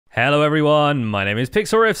Hello everyone, my name is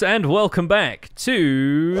Pixlriffs and welcome back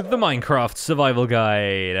to the Minecraft Survival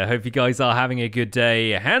Guide. I hope you guys are having a good day.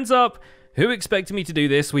 Hands up, who expected me to do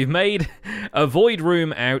this? We've made a void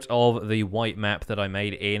room out of the white map that I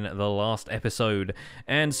made in the last episode.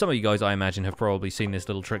 And some of you guys, I imagine, have probably seen this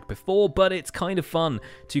little trick before, but it's kind of fun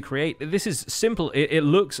to create. This is simple. It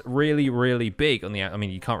looks really, really big on the outside. I mean,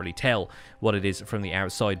 you can't really tell what it is from the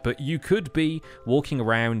outside, but you could be walking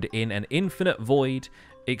around in an infinite void,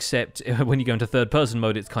 except when you go into third-person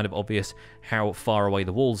mode, it's kind of obvious how far away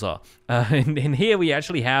the walls are. In here, we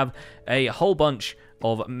actually have a whole bunch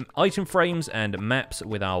of item frames and maps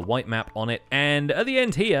with our white map on it. And at the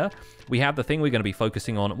end here, we have the thing we're going to be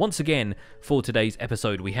focusing on once again for today's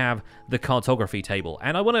episode. We have the cartography table.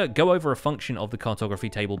 And I want to go over a function of the cartography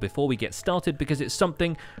table before we get started because it's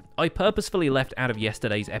something I purposefully left out of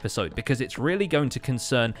yesterday's episode because it's really going to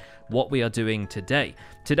concern what we are doing today.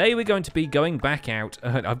 Today we're going to be going back out.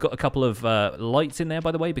 I've got a couple of lights in there,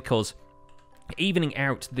 by the way, because evening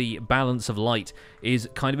out the balance of light is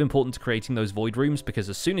kind of important to creating those void rooms, because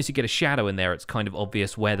as soon as you get a shadow in there, it's kind of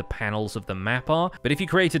obvious where the panels of the map are. But if you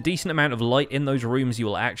create a decent amount of light in those rooms, you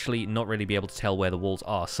will actually not really be able to tell where the walls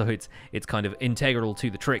are. So it's kind of integral to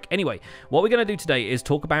the trick. Anyway, what we're going to do today is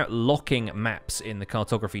talk about locking maps in the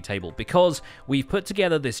cartography table, because we've put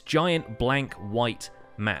together this giant blank white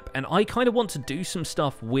map, and I kind of want to do some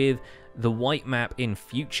stuff with the white map in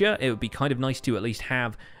future. It would be kind of nice to at least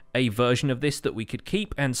have a version of this that we could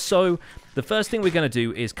keep. And so the first thing we're going to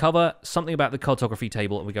do is cover something about the cartography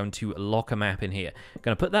table, and we're going to lock a map in here.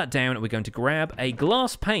 Going to put that down, and we're going to grab a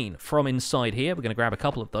glass pane from inside here. We're going to grab a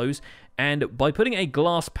couple of those, and by putting a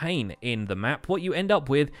glass pane in the map, what you end up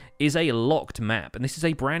with is a locked map. And this is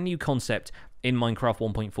a brand new concept in Minecraft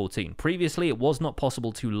 1.14. Previously, it was not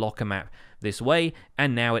possible to lock a map this way,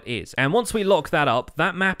 and now it is. And once we lock that up,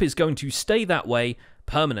 that map is going to stay that way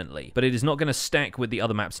permanently, but it is not going to stack with the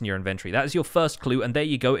other maps in your inventory. That is your first clue, and there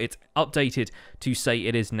you go. It's updated to say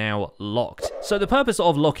it is now locked. So the purpose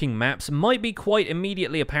of locking maps might be quite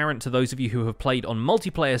immediately apparent to those of you who have played on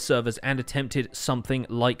multiplayer servers and attempted something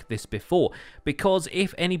like this before, because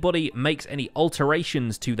if anybody makes any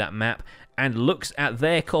alterations to that map and looks at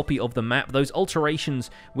their copy of the map, those alterations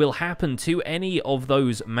will happen to any of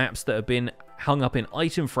those maps that have been hung up in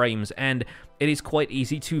item frames, and it is quite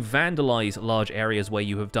easy to vandalize large areas where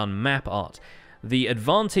you have done map art. The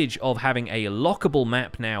advantage of having a lockable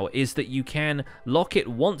map now is that you can lock it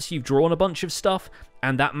once you've drawn a bunch of stuff,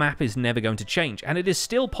 and that map is never going to change. And it is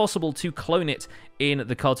still possible to clone it in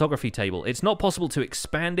the cartography table. It's not possible to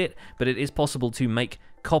expand it, but it is possible to make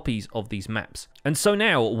copies of these maps. And so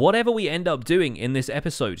now, whatever we end up doing in this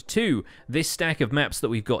episode to this stack of maps that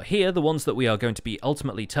we've got here, the ones that we are going to be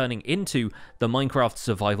ultimately turning into the Minecraft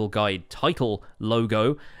Survival Guide title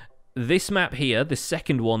logo, this map here, the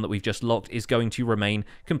second one that we've just locked, is going to remain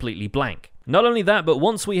completely blank. Not only that, but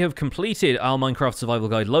once we have completed our Minecraft Survival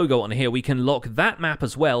Guide logo on here, we can lock that map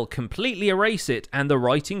as well, completely erase it, and the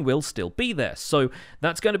writing will still be there. So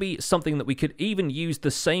that's going to be something that we could even use the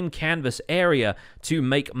same canvas area to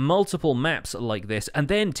make multiple maps like this, and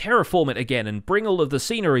then terraform it again and bring all of the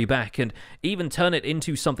scenery back and even turn it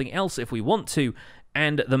into something else if we want to,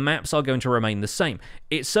 and the maps are going to remain the same.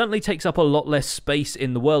 It certainly takes up a lot less space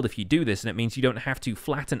in the world if you do this, and it means you don't have to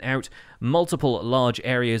flatten out multiple large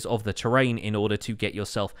areas of the terrain in order to get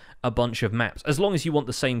yourself a bunch of maps, as long as you want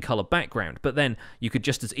the same color background. But then you could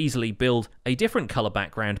just as easily build a different color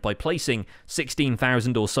background by placing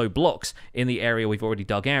 16,000 or so blocks in the area we've already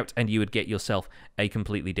dug out, and you would get yourself a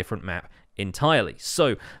completely different map entirely.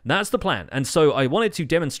 So that's the plan. And so I wanted to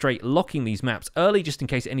demonstrate locking these maps early, just in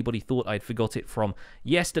case anybody thought I'd forgot it from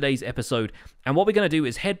yesterday's episode. And what we're going to do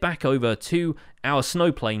is head back over to our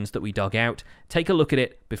snow plains that we dug out, take a look at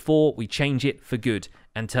it before we change it for good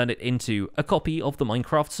and turn it into a copy of the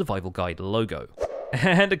Minecraft Survival Guide logo.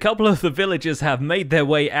 And a couple of the villagers have made their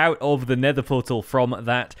way out of the nether portal from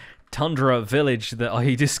that tundra village that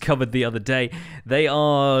I discovered the other day. They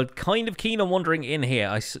are kind of keen on wandering in here.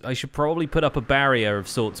 I should probably put up a barrier of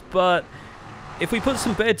sorts, but if we put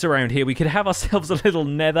some beds around here, we could have ourselves a little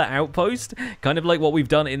nether outpost, kind of like what we've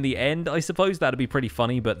done in the end, I suppose. That'd be pretty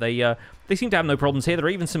funny, but they seem to have no problems here. There are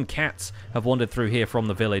even some cats have wandered through here from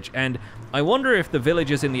the village, and I wonder if the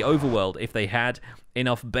villagers in the overworld, if they had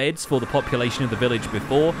enough beds for the population of the village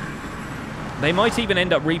before, they might even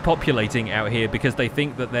end up repopulating out here because they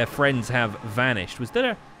think that their friends have vanished. Was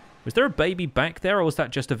there Was there a baby back there, or was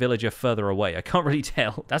that just a villager further away? I can't really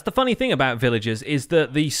tell. That's the funny thing about villagers, is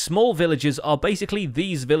that the small villagers are basically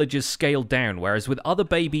these villagers scaled down, whereas with other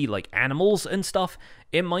baby, like, animals and stuff,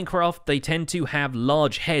 in Minecraft, they tend to have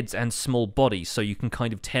large heads and small bodies, so you can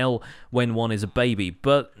kind of tell when one is a baby.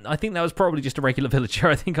 But I think that was probably just a regular villager.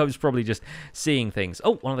 I think I was probably just seeing things.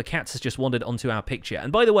 Oh, one of the cats has just wandered onto our picture.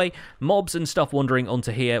 And by the way, mobs and stuff wandering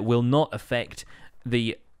onto here will not affect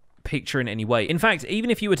the picture in any way. In fact,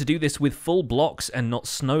 even if you were to do this with full blocks and not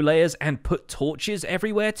snow layers and put torches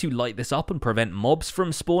everywhere to light this up and prevent mobs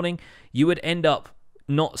from spawning, you would end up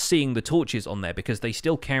not seeing the torches on there because they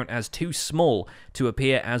still count as too small to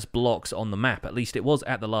appear as blocks on the map. At least it was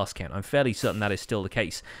at the last count. I'm fairly certain that is still the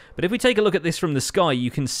case. But if we take a look at this from the sky,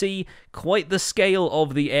 you can see quite the scale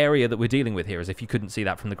of the area that we're dealing with here, as if you couldn't see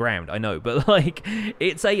that from the ground. I know, but like,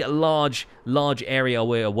 it's a large area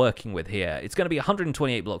we're working with here. It's going to be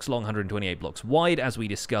 128 blocks long, 128 blocks wide, as we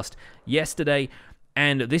discussed yesterday.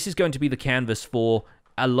 And this is going to be the canvas for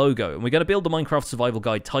a logo, and we're going to build the Minecraft Survival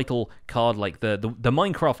Guide title card, like the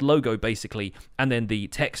Minecraft logo basically, and then the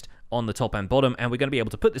text on the top and bottom, and we're going to be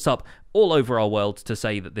able to put this up all over our world to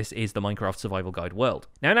say that this is the Minecraft Survival Guide world.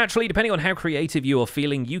 Now, naturally, depending on how creative you are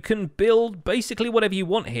feeling, you can build basically whatever you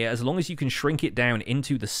want here, as long as you can shrink it down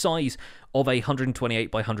into the size of a 128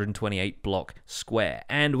 by 128 block square.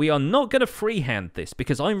 And we are not going to freehand this,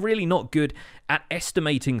 because I'm really not good at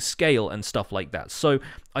estimating scale and stuff like that. So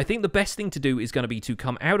I think the best thing to do is going to be to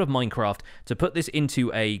come out of Minecraft, to put this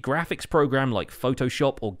into a graphics program like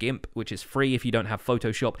Photoshop or GIMP, which is free if you don't have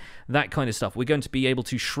Photoshop, that kind of stuff. We're going to be able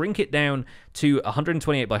to shrink it down to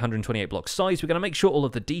 128 by 128 block size. We're going to make sure all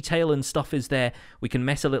of the detail and stuff is there. We can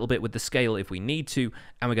mess a little bit with the scale if we need to,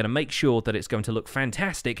 and we're going to make sure that it's going to look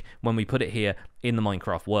fantastic when we put it here in the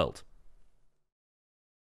Minecraft world.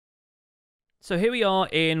 So here we are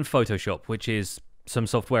in Photoshop, which is some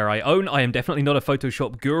software I own. I am definitely not a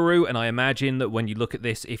Photoshop guru, and I imagine that when you look at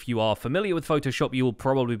this, if you are familiar with Photoshop, you will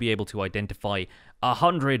probably be able to identify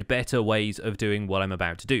 100 better ways of doing what I'm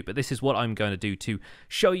about to do. But this is what I'm going to do to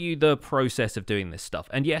show you the process of doing this stuff.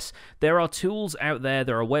 And yes, there are tools out there,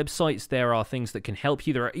 there are websites, there are things that can help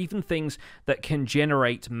you, there are even things that can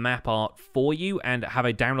generate map art for you and have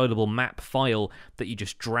a downloadable map file that you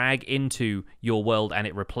just drag into your world, and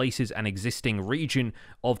it replaces an existing region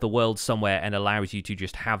of the world somewhere and allows you to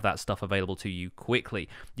just have that stuff available to you quickly.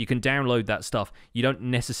 You can download that stuff. You don't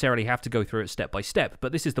necessarily have to go through it step by step,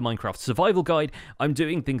 but this is the Minecraft Survival Guide. I'm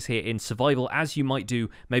doing things here in survival as you might do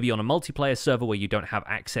maybe on a multiplayer server where you don't have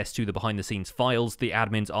access to the behind the scenes files. The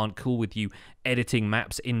admins aren't cool with you editing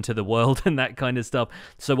maps into the world and that kind of stuff.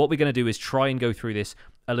 So what we're going to do is try and go through this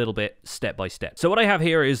a little bit step by step. So what I have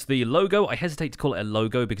here is the logo. I hesitate to call it a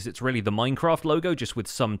logo because it's really the Minecraft logo, just with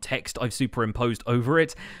some text I've superimposed over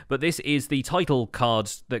it. But this is the title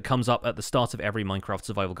card that comes up at the start of every Minecraft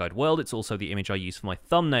Survival Guide world. It's also the image I use for my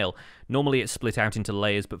thumbnail. Normally it's split out into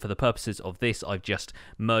layers, but for the purposes of this, I've just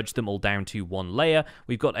merged them all down to one layer.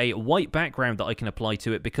 We've got a white background that I can apply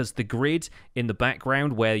to it because the grid in the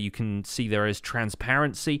background where you can see there is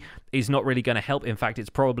transparency is not really going to help. In fact, it's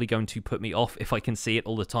probably going to put me off if I can see it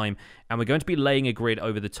all the time, and we're going to be laying a grid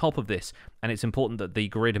over the top of this, and it's important that the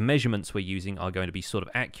grid measurements we're using are going to be sort of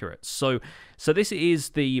accurate. So this is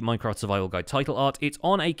the Minecraft Survival Guide title art. It's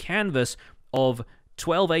on a canvas of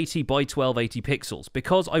 1280 by 1280 pixels.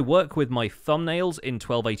 Because I work with my thumbnails in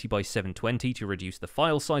 1280 by 720 to reduce the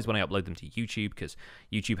file size when I upload them to YouTube, because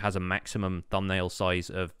YouTube has a maximum thumbnail size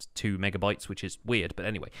of 2 megabytes, which is weird, but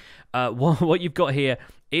anyway. What you've got here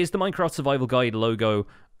is the Minecraft Survival Guide logo.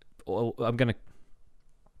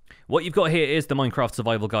 What you've got here is the Minecraft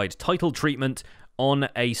Survival Guide title treatment on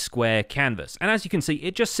a square canvas. And as you can see,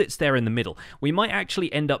 it just sits there in the middle. We might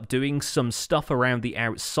actually end up doing some stuff around the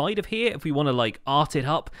outside of here if we want to like art it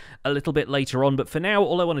up a little bit later on. But for now,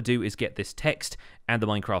 all I want to do is get this text and the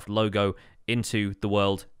Minecraft logo into the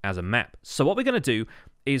world as a map. So what we're going to do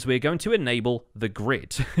is we're going to enable the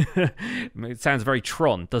grid. It sounds very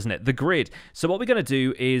Tron, doesn't it? The grid. So what we're going to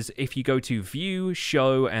do is if you go to View,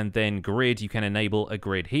 Show, and then Grid, you can enable a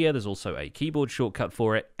grid here. There's also a keyboard shortcut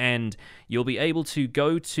for it, and you'll be able to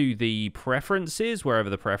go to the preferences, wherever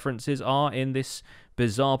the preferences are in this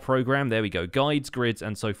bizarre program. There we go. Guides, grids,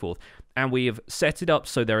 and so forth. And we have set it up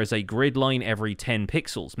so there is a grid line every 10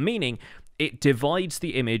 pixels, meaning it divides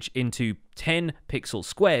the image into 10 pixel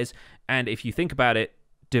squares, and if you think about it,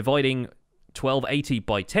 dividing 1280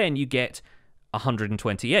 by 10, you get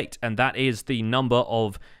 128. And that is the number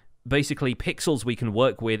of basically pixels we can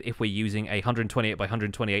work with if we're using a 128 by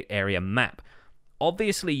 128 area map.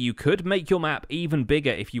 Obviously, you could make your map even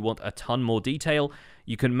bigger if you want a ton more detail.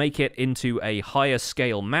 You can make it into a higher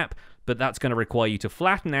scale map, but that's going to require you to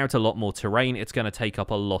flatten out a lot more terrain. It's going to take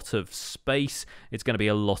up a lot of space. It's going to be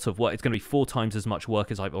a lot of work. It's going to be 4 times as much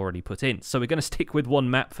work as I've already put in. So we're going to stick with one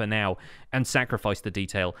map for now and sacrifice the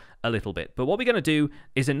detail a little bit. But what we're going to do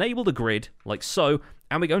is enable the grid like so,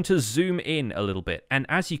 and we're going to zoom in a little bit. And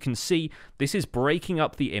as you can see, this is breaking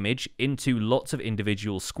up the image into lots of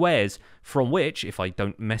individual squares, from which, if I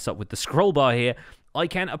don't mess up with the scroll bar here, I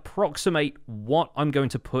can approximate what I'm going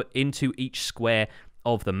to put into each square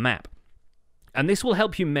of the map. And this will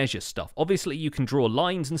help you measure stuff. Obviously, you can draw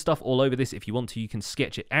lines and stuff all over this if you want to. You can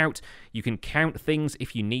sketch it out. You can count things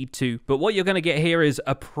if you need to. But what you're going to get here is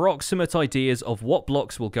approximate ideas of what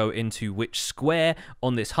blocks will go into which square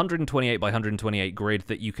on this 128 by 128 grid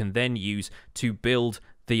that you can then use to build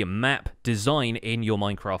the map design in your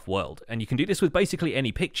Minecraft world. And you can do this with basically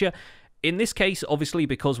any picture. In this case, obviously,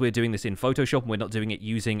 because we're doing this in Photoshop and we're not doing it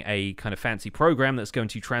using a kind of fancy program that's going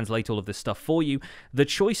to translate all of this stuff for you, the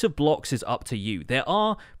choice of blocks is up to you. There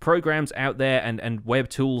are programs out there and web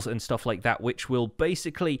tools and stuff like that which will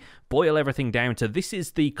basically boil everything down to this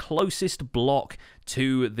is the closest block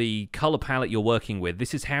to the color palette you're working with.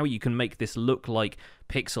 This is how you can make this look like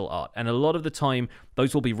pixel art. And a lot of the time,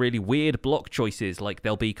 those will be really weird block choices, like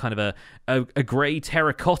there'll be kind of a grey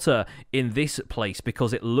terracotta in this place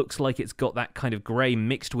because it looks like it's got that kind of grey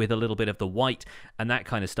mixed with a little bit of the white and that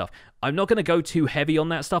kind of stuff. I'm not going to go too heavy on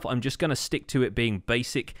that stuff. I'm just going to stick to it being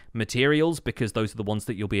basic materials because those are the ones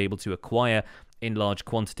that you'll be able to acquire in large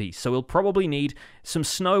quantities. So we'll probably need some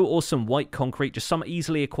snow or some white concrete, just some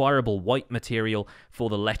easily acquirable white material for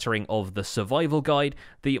the lettering of the survival guide.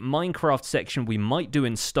 The Minecraft section we might do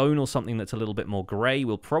in stone or something that's a little bit more grey.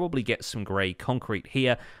 We'll probably get some grey concrete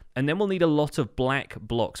here. And then we'll need a lot of black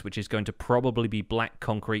blocks, which is going to probably be black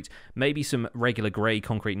concrete, maybe some regular grey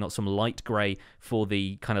concrete, not some light grey for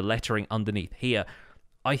the kind of lettering underneath here.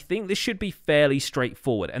 I think this should be fairly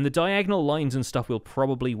straightforward, and the diagonal lines and stuff will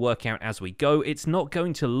probably work out as we go. It's not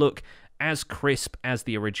going to look as crisp as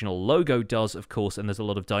the original logo does, of course, and there's a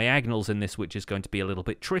lot of diagonals in this, which is going to be a little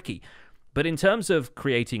bit tricky. But in terms of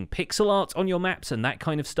creating pixel art on your maps and that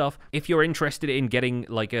kind of stuff, if you're interested in getting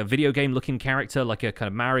like a video game looking character, like a kind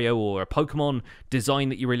of Mario or a Pokemon design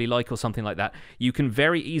that you really like or something like that, you can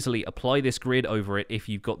very easily apply this grid over it if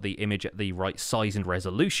you've got the image at the right size and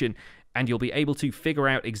resolution, and you'll be able to figure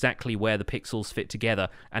out exactly where the pixels fit together.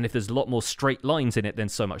 And if there's a lot more straight lines in it, then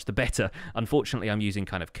so much the better. Unfortunately, I'm using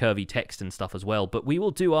kind of curvy text and stuff as well, but we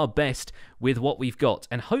will do our best with what we've got,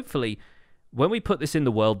 and hopefully when we put this in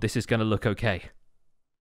the world, this is going to look okay.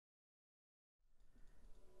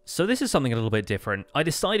 So this is something a little bit different. I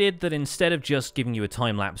decided that instead of just giving you a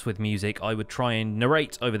time-lapse with music, I would try and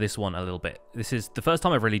narrate over this one a little bit. This is the first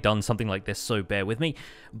time I've really done something like this, so bear with me.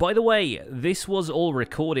 By the way, this was all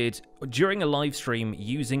recorded during a live stream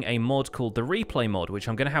using a mod called the Replay mod, which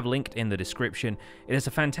I'm going to have linked in the description. It is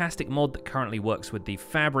a fantastic mod that currently works with the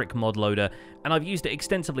Fabric mod loader, and I've used it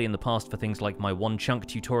extensively in the past for things like my One Chunk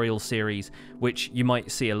tutorial series, which you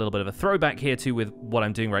might see a little bit of a throwback here to with what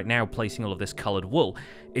I'm doing right now, placing all of this colored wool.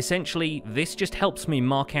 Essentially, this just helps me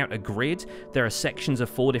mark out a grid. There are sections of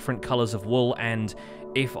 4 different colors of wool, and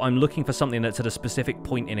if I'm looking for something that's at a specific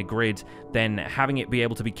point in a grid, then having it be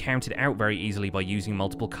able to be counted out very easily by using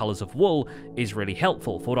multiple colors of wool is really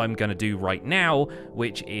helpful for what I'm going to do right now,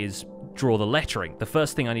 which is draw the lettering. The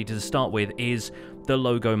first thing I needed to start with is the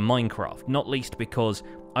logo Minecraft, not least because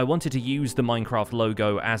I wanted to use the Minecraft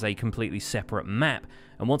logo as a completely separate map,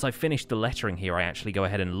 and once I finished the lettering here, I actually go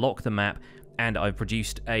ahead and lock the map, and I've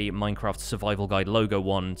produced a Minecraft Survival Guide logo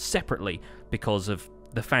one separately because of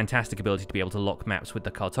the fantastic ability to be able to lock maps with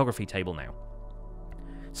the cartography table now.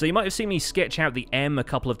 So you might have seen me sketch out the M a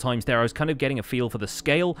couple of times there. I was kind of getting a feel for the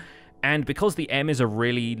scale, and because the M is a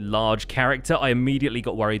really large character, I immediately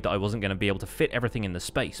got worried that I wasn't going to be able to fit everything in the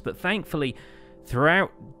space. But thankfully,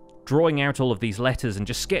 throughout drawing out all of these letters and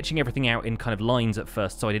just sketching everything out in kind of lines at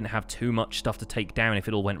first so I didn't have too much stuff to take down if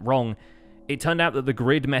it all went wrong, it turned out that the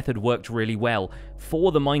grid method worked really well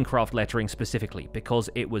for the Minecraft lettering specifically, because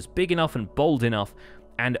it was big enough and bold enough,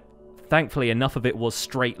 and thankfully enough of it was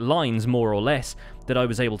straight lines, more or less, that I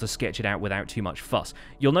was able to sketch it out without too much fuss.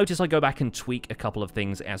 You'll notice I go back and tweak a couple of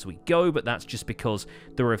things as we go, but that's just because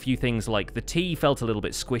there were a few things like the T felt a little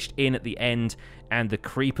bit squished in at the end, and the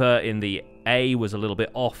creeper in the A was a little bit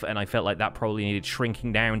off, and I felt like that probably needed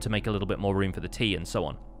shrinking down to make a little bit more room for the T, and so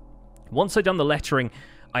on. Once I'd done the lettering,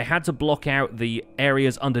 I had to block out the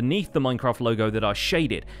areas underneath the Minecraft logo that are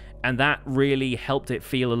shaded, and that really helped it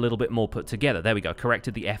feel a little bit more put together. There we go,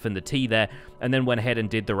 corrected the F and the T there, and then went ahead and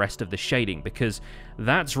did the rest of the shading, because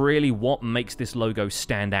that's really what makes this logo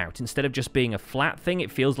stand out. Instead of just being a flat thing, it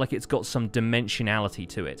feels like it's got some dimensionality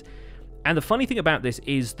to it. And the funny thing about this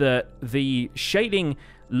is that the shading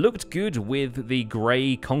looked good with the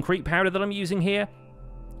grey concrete powder that I'm using here.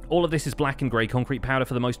 All of this is black and grey concrete powder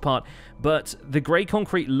for the most part, but the grey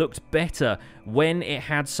concrete looked better when it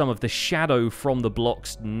had some of the shadow from the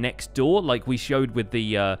blocks next door, like we showed with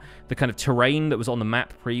the kind of terrain that was on the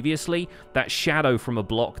map previously. That shadow from a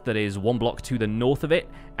block that is one block to the north of it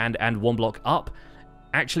and one block up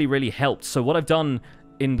actually really helped. So what I've done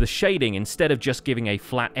in the shading, instead of just giving a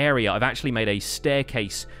flat area, I've actually made a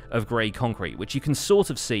staircase of grey concrete, which you can sort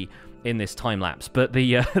of see in this time-lapse. But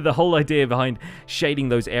the whole idea behind shading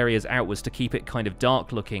those areas out was to keep it kind of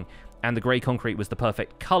dark looking, and the grey concrete was the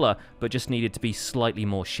perfect color, but just needed to be slightly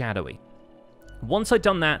more shadowy. Once I'd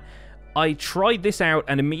done that, I tried this out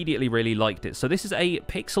and immediately really liked it. So this is a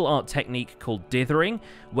pixel art technique called dithering,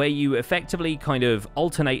 where you effectively kind of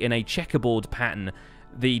alternate in a checkerboard pattern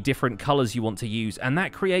the different colors you want to use, and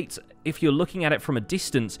that creates, if you're looking at it from a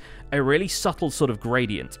distance, a really subtle sort of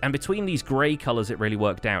gradient. And between these gray colors it really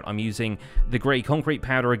worked out. I'm using the gray concrete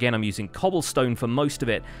powder again, I'm using cobblestone for most of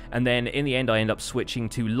it, and then in the end I end up switching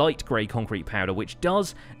to light gray concrete powder, which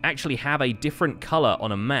does actually have a different color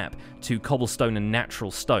on a map to cobblestone and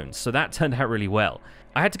natural stones, so that turned out really well.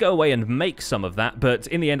 I had to go away and make some of that, but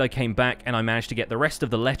in the end I came back and I managed to get the rest of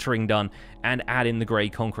the lettering done and add in the grey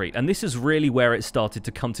concrete. And this is really where it started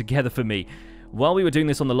to come together for me. While we were doing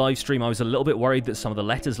this on the live stream, I was a little bit worried that some of the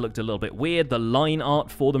letters looked a little bit weird. The line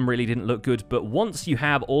art for them really didn't look good, but once you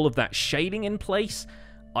have all of that shading in place,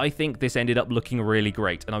 I think this ended up looking really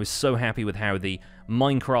great, and I was so happy with how the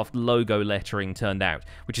Minecraft logo lettering turned out,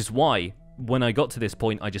 which is why when I got to this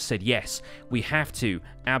point, I just said, yes, we have to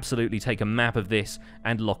absolutely take a map of this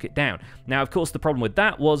and lock it down. Now, of course, the problem with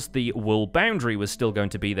that was the wool boundary was still going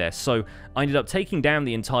to be there, so I ended up taking down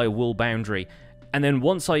the entire wool boundary. And then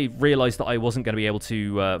once I realized that I wasn't going to be able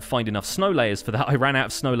to find enough snow layers for that, I ran out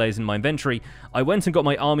of snow layers in my inventory. I went and got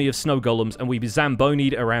my army of snow golems, and we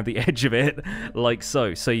zambonied around the edge of it, like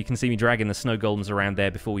so. So you can see me dragging the snow golems around there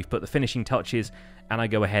before we've put the finishing touches, and I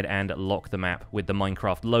go ahead and lock the map with the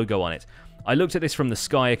Minecraft logo on it. I looked at this from the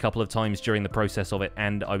sky a couple of times during the process of it,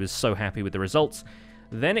 and I was so happy with the results.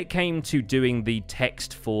 Then it came to doing the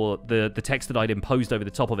text for the text that I'd imposed over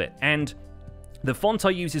the top of it, and the font I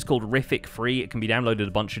use is called Riffic Free. It can be downloaded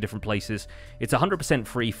a bunch of different places. It's a 100%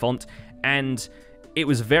 free font, and it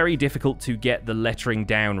was very difficult to get the lettering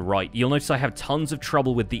down right. You'll notice I have tons of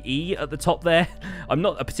trouble with the E at the top there. I'm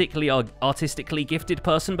not a particularly artistically gifted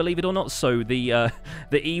person, believe it or not, so the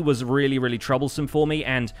E was really, really troublesome for me,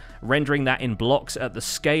 and rendering that in blocks at the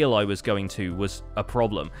scale I was going to was a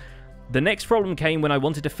problem. The next problem came when I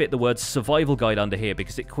wanted to fit the word survival guide under here,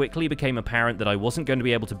 because it quickly became apparent that I wasn't going to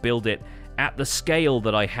be able to build it at the scale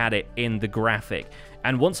that I had it in the graphic.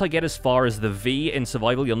 And once I get as far as the V in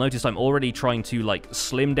survival, you'll notice I'm already trying to like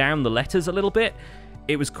slim down the letters a little bit.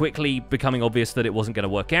 It was quickly becoming obvious that it wasn't going to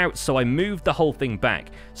work out, so I moved the whole thing back.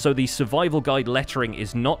 So the survival guide lettering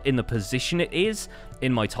is not in the position it is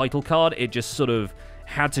in my title card. It just sort of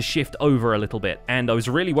had to shift over a little bit, and I was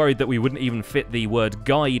really worried that we wouldn't even fit the word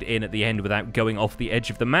guide in at the end without going off the edge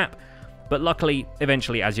of the map. But luckily,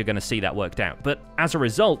 eventually, as you're going to see, that worked out. But as a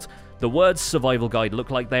result, the words survival guide look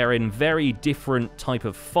like they are in very different type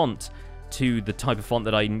of font to the type of font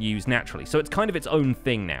that I use naturally. So it's kind of its own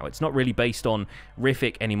thing now. It's not really based on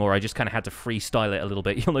Riffic anymore. I just kind of had to freestyle it a little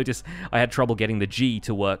bit. You'll notice I had trouble getting the G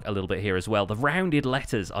to work a little bit here as well. The rounded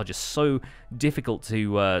letters are just so difficult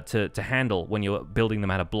to handle when you're building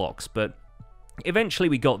them out of blocks. But eventually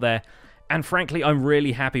we got there. And frankly, I'm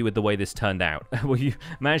really happy with the way this turned out. We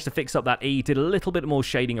managed to fix up that E, did a little bit more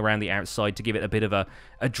shading around the outside to give it a bit of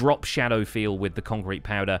a drop shadow feel with the concrete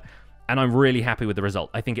powder. And I'm really happy with the result.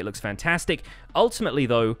 I think it looks fantastic. Ultimately,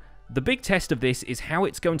 though, the big test of this is how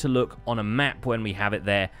it's going to look on a map when we have it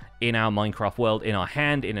there in our Minecraft world, in our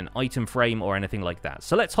hand, in an item frame, or anything like that.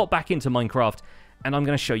 So let's hop back into Minecraft, and I'm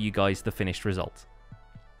going to show you guys the finished result.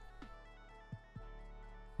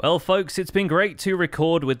 Well, folks, it's been great to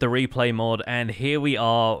record with the replay mod, and here we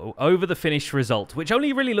are over the finished result, which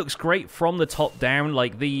only really looks great from the top down.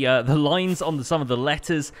 Like the lines on some of the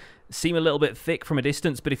letters seem a little bit thick from a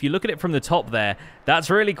distance, but if you look at it from the top there, that's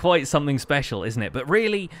really quite something special, isn't it? But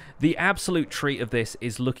really, the absolute treat of this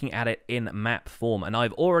is looking at it in map form, and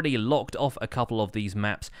I've already locked off a couple of these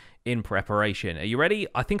maps in preparation. Are you ready?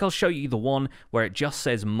 I think I'll show you the one where it just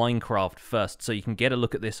says Minecraft first, so you can get a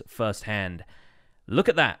look at this firsthand. Look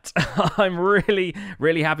at that. I'm really,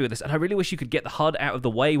 really happy with this. And I really wish you could get the HUD out of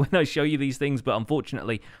the way when I show you these things. But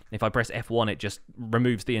unfortunately, if I press F1, it just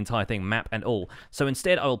removes the entire thing, map and all. So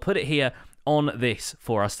instead, I will put it here on this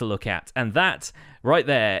for us to look at. And that right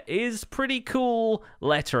there is pretty cool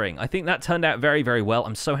lettering. I think that turned out very, very well.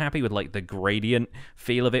 I'm so happy with like the gradient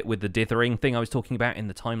feel of it with the dithering thing I was talking about in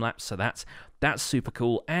the time lapse. So that's super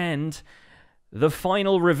cool. And the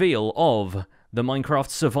final reveal of the Minecraft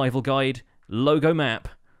Survival Guide logo map.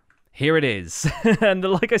 Here it is. And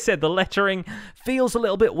like I said, the lettering feels a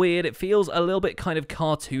little bit weird. It feels a little bit kind of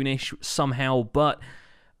cartoonish somehow, but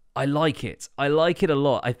I like it. I like it a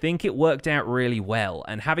lot. I think it worked out really well.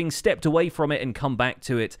 And having stepped away from it and come back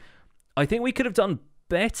to it, I think we could have done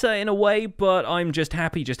better in a way, but I'm just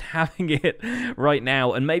happy just having it right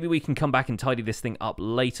now. And maybe we can come back and tidy this thing up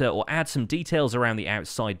later or add some details around the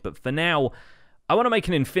outside. But for now, I want to make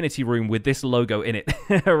an infinity room with this logo in it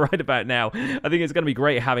right about now. I think it's going to be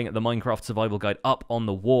great having the Minecraft Survival Guide up on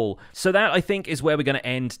the wall. So that, I think, is where we're going to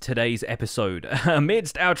end today's episode.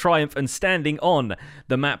 Amidst our triumph and standing on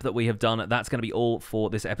the map that we have done, that's going to be all for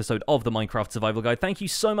this episode of the Minecraft Survival Guide. Thank you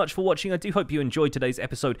so much for watching. I do hope you enjoyed today's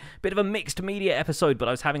episode. Bit of a mixed media episode, but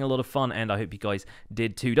I was having a lot of fun, and I hope you guys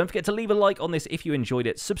did too. Don't forget to leave a like on this if you enjoyed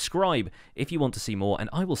it. Subscribe if you want to see more, and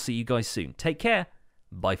I will see you guys soon. Take care.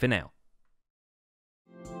 Bye for now.